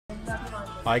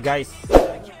Okay guys,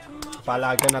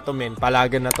 palagan na to men,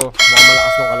 palagan na to. Mukhang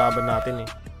malakas ng kalaban natin eh.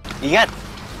 Ingat!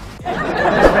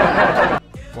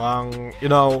 Mukhang, you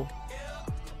know,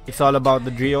 it's all about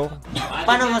the drill.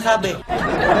 Paano masabi?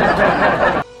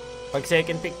 Pag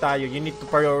second pick tayo, you need to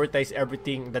prioritize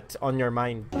everything that's on your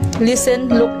mind.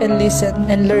 Listen, look, and listen,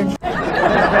 and learn.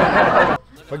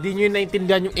 Pag di nyo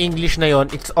naintindihan yung English na yon,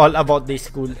 it's all about the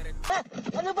school.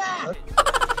 Ano ba?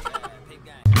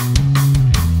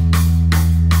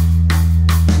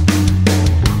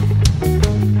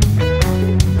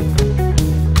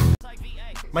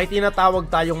 May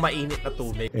tinatawag tayong mainit na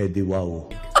tubig. Eh di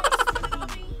wow.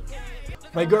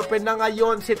 May girlfriend na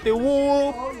ngayon, si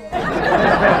Tiwu.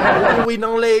 Uuwi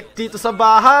ng late dito sa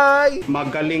bahay.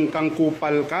 Magaling kang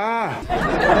kupal ka.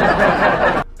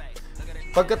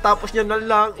 Pagkatapos niya na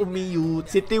lang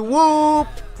umiyut si Tiwu.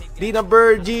 Di na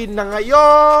virgin na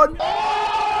ngayon.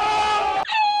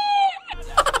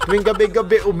 Tuwing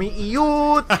gabi-gabi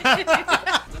umiiyut.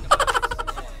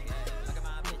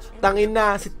 Tangin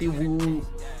na si Tiwu.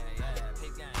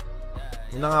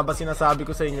 Yun na nga ba sinasabi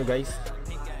ko sa inyo guys?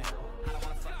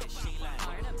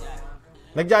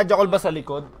 Nagjajakol ba sa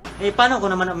likod? Eh, paano ko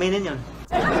naman aminin yun?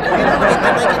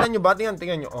 Nakikita nyo ba?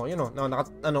 Tingnan nyo. Oh, yun o.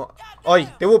 Ano. Oy,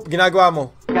 Tiwup, ginagawa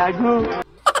mo. Gago.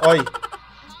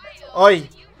 Oy.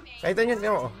 Nakita nyo.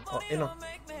 Tingnan mo. Oh, yun o.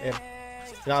 Ayan.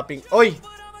 Snapping. Oy!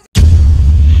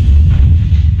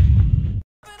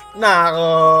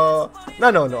 Nako.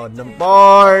 Nanonood ng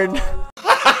porn.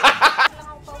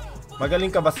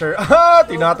 Magaling ka ba, sir? Ah,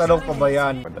 tinatanong pa ba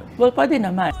yan? Well, pwede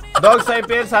naman. Dog, sa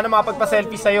IPL, sana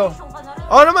makapagpa-selfie sa'yo.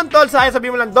 Oo naman, tol. Sa'yo,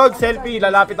 sabihin mo lang, dog, selfie.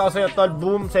 Lalapit ako sa'yo, tol.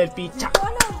 Boom, selfie. Tsak.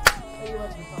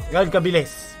 Ganun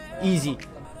kabilis. Easy.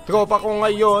 Tropa ko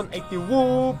ngayon ay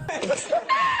Tiwup.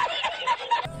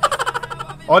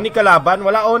 Onik kalaban.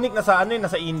 Wala Onik. Nasa ano yun?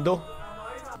 Nasa Indo.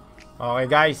 Okay,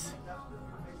 guys.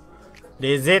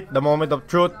 This is it. The moment of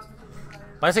truth.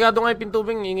 Pasigado nga yung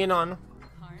pintubing. Hingi ng ano.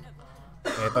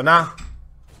 Eto na.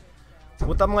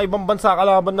 Puta, mga ibang bansa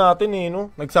kalaban natin eh, no?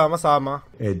 Nagsama-sama.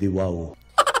 Eh di wow.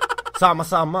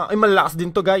 Sama-sama. Ay, malakas din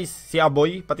to guys. Si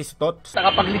Aboy, pati si Tots.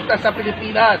 Nakapagligtas sa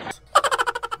Pilipinas.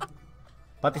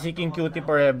 Pati si King Cutie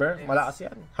Forever. Malakas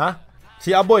yan. Ha? Si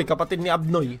Aboy, kapatid ni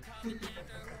Abnoy.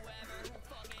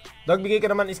 Dog, bigay ka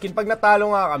naman skin. Pag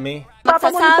natalo nga kami.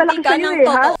 Magsasabi ka ng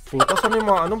totoo. Puta, saan yung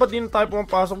mga ano? Ba't di na tayo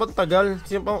pumapasok? Ba't tagal?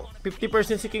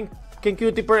 50% si King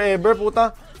Cutie Forever,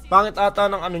 puta. Pangit ata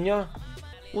ng ano niya.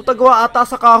 Puta, gawa ata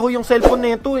sa kahoy yung cellphone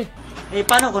nito eh. Eh,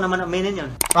 paano ko naman aminin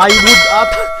yun?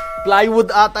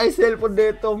 Plywood ata yung cellphone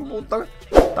nito. Puta.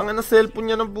 Tanga na cellphone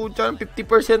niya ng puta.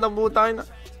 50% ang puta na.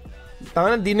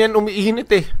 Tanga na, di na yan umiinit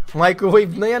eh.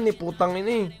 Microwave na yan eh. Putang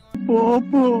ina eh.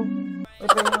 Popo.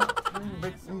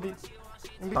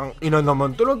 Tang ina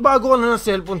naman. Tulog bago ka na ng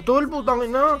cellphone. Tol, putang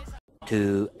ina.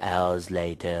 2 hours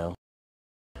later.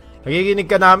 Nagiginig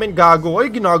ka namin, gago.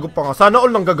 Ay, ginago pa nga. Sana all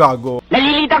nang gagago.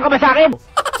 Nalilita ka ba sa akin?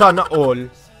 Sana all.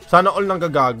 Sana all nang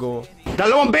gagago. 2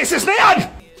 beses na yan!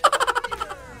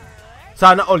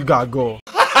 Sana all gago.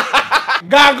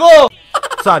 Gago!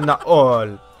 Sana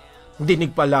all.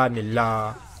 Dinig pala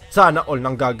nila. Sana all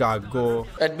nang gagago.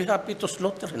 I'd be happy to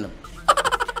slaughter him.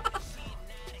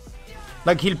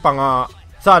 Nag-heal pa nga.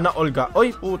 Sana all ga. Oy,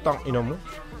 putang ina mo.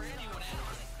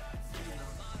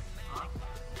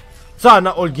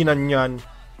 Sana all ginanyan.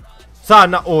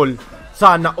 Sana all.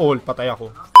 Sana all. Patay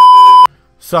ako.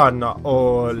 Sana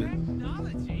all.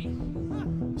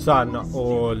 Sana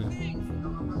all.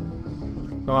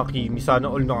 Nakakimi.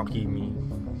 Sana all nakakimi.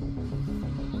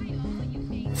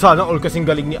 Sana all kasing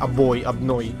galing ni Aboy,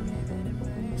 Abnoy.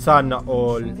 Sana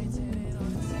all.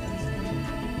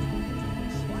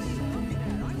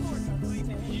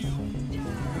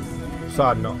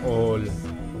 Sana all.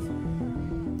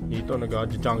 Dito,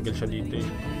 nag-jungle siya dito eh.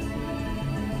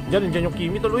 Diyan yung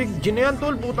Kimi, tol. Uy, Gin na yan,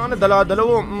 tol. Puta ka na,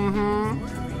 dala-dalawa.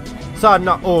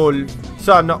 Sana all.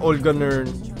 Sana all,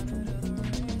 ganern.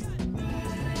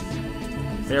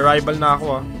 May arrival na ako,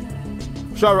 ah.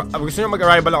 Sure, gusto nyo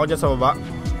mag-arrival ako dyan sa baba?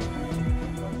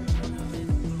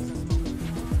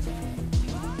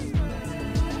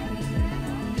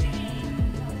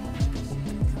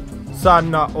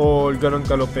 Sana all, ganun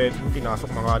kalupit.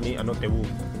 Pinasok na nga ni, Tiwu.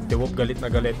 Tiwup, galit na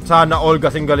galit. Sana all,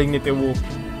 kasing galing ni Tiwup.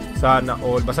 Sana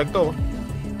all. Basag to.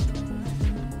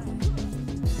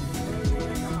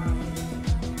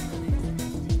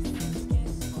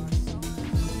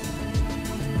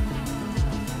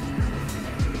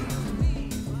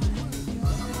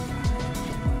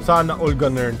 Sana all,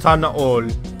 ganern. Sana all.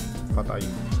 Patay.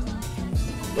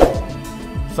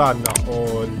 Sana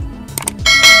all.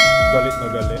 Galit na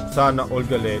galit. Sana all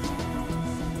galit.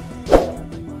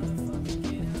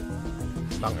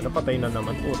 Tangina, napatay na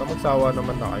naman. Puta, magsawa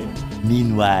naman na kayo.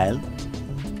 Meanwhile,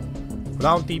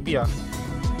 Wala akong TP ah.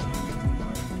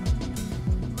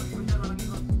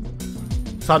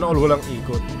 Sana all walang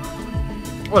ikot.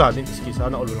 Wala din ski.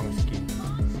 Sana all walang ski.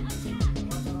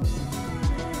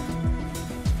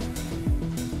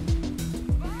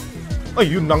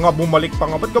 Ay, yun na nga. Bumalik pa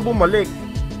nga. Ba't ka bumalik?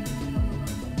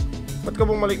 Ba't ka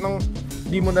bumalik ng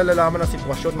di mo nalalaman ang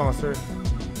sitwasyon, mga sir?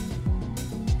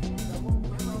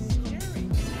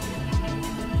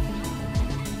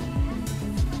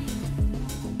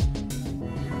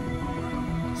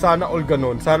 Sana all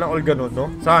ganun. Sana all ganun, no?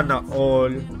 Sana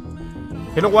all.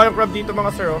 Kinukuha yung crab dito,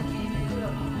 mga sir, oh.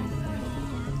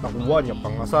 Nakuha niya pa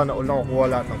nga. Sana all nakukuha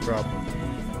lahat ng crab.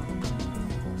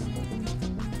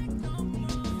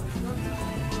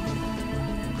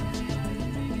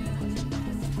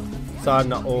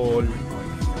 Sana all.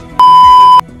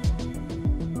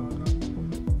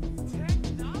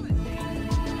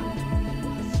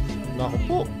 Naku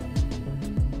po.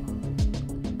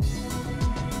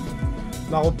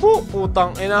 Naku po,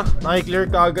 putang ina. Naki-clear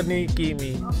ka agad ni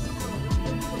Kimi.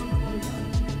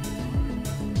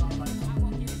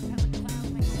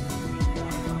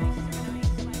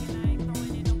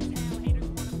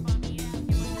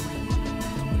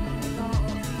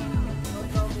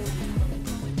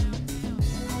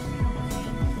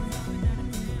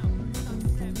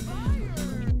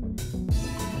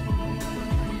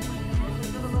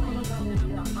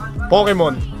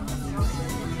 Pokemon.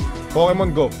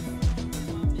 Pokemon Go.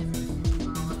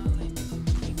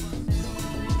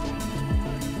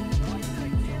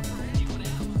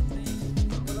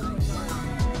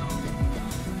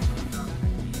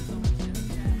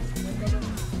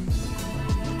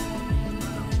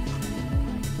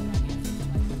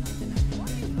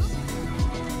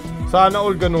 Sana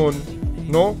all ganun,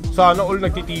 no? Sana all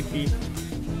nagtitipi.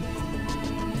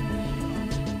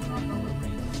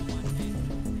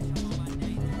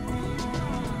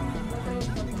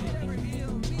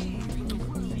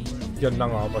 Yan na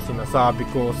nga ba sinasabi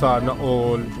ko, sana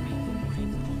all.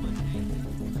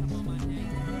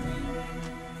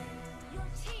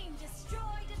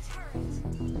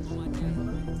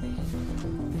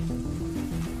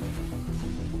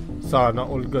 Sana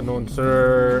all ganun,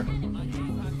 sir.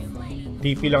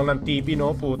 TP lang ng TP,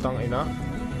 no? Putang ina.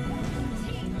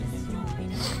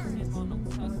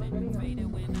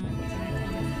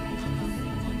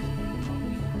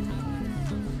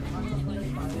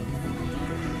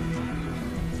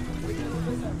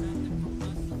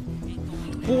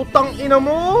 Putang ina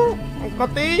mo! Ang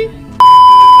kati!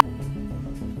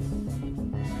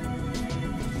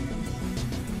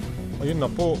 Ayun na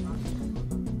po.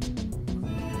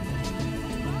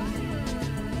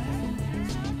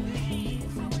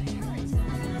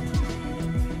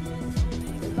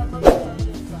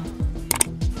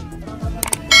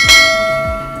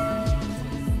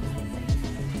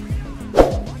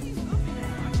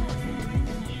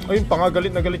 Ayun pa nga,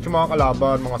 galit na galit yung mga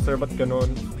kalaban, mga sir, ba't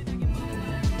ganun?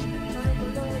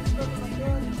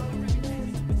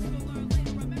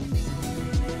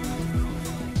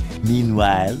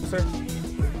 meanwhile, Sir.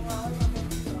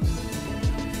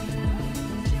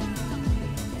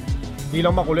 Di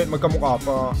lang makulit, magkamukha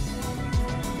pa.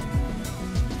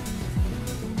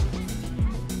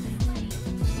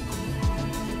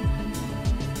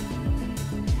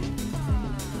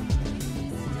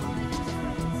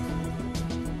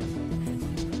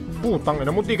 Putang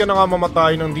ina, munti ka na nga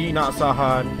mamatay ng di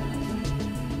inaasahan.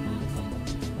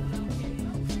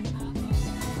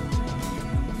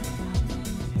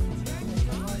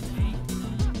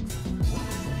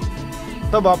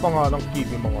 Taba pa nga ng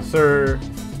Kimi, mga sir.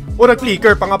 O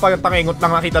nag-flicker pa nga, pagtangingot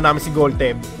lang nakita namin si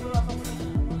Golteb.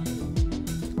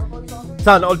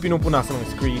 Sana all pinupunasan ng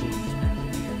screen.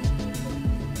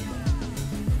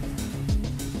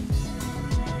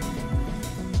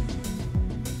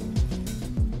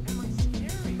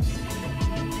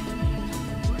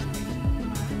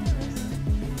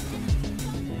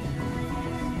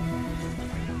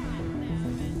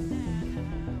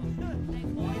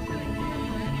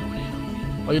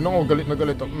 Ayun na, galit na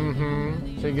galit.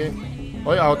 Sige.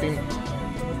 Oy, outing.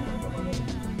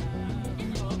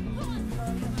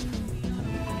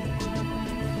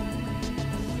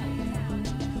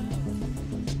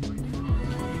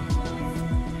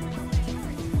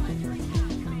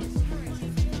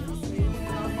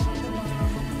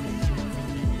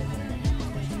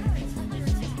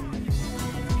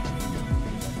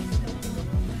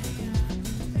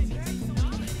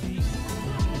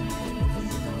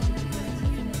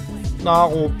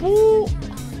 Naku po.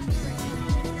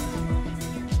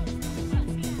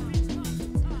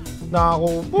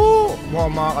 Naku po.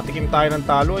 Mukhang makakatikim tayo ng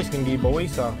talo is hindi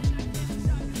giveaways ah.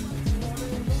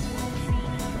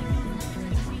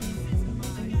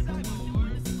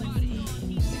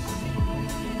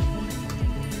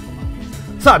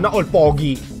 Sana all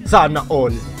pogi. Sana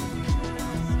all.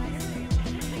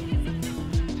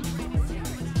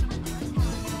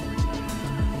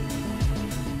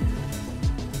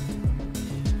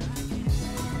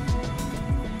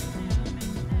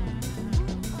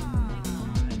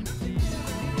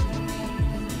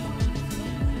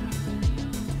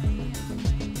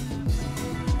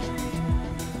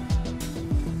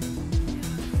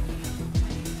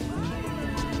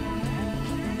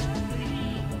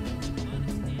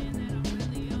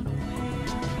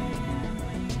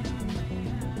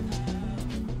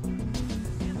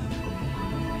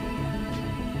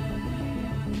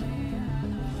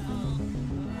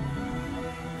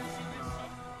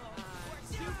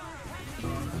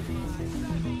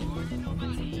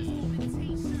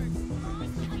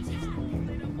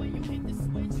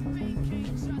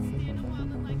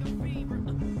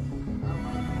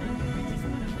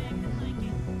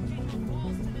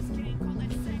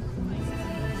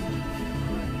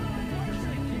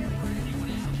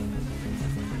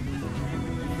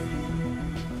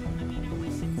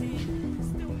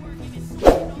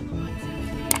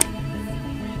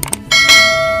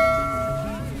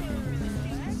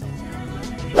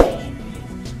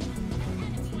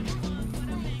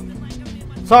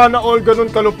 Sana all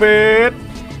ganun kalupit.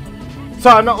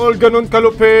 Sana all ganun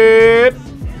kalupit.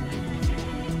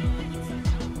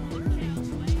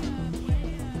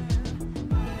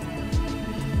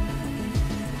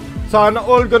 Sana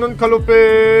all ganun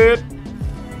kalupit.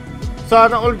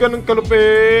 Sana all ganun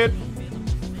kalupit.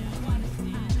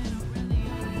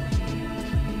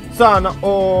 Sana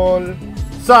all.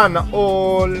 Sana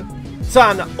all.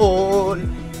 Sana all.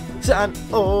 Sana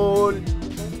all.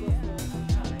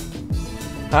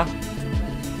 Ha?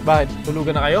 Bakit?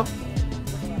 Tulugan na kayo?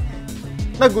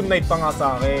 Nag-good night pa nga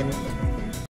sa akin.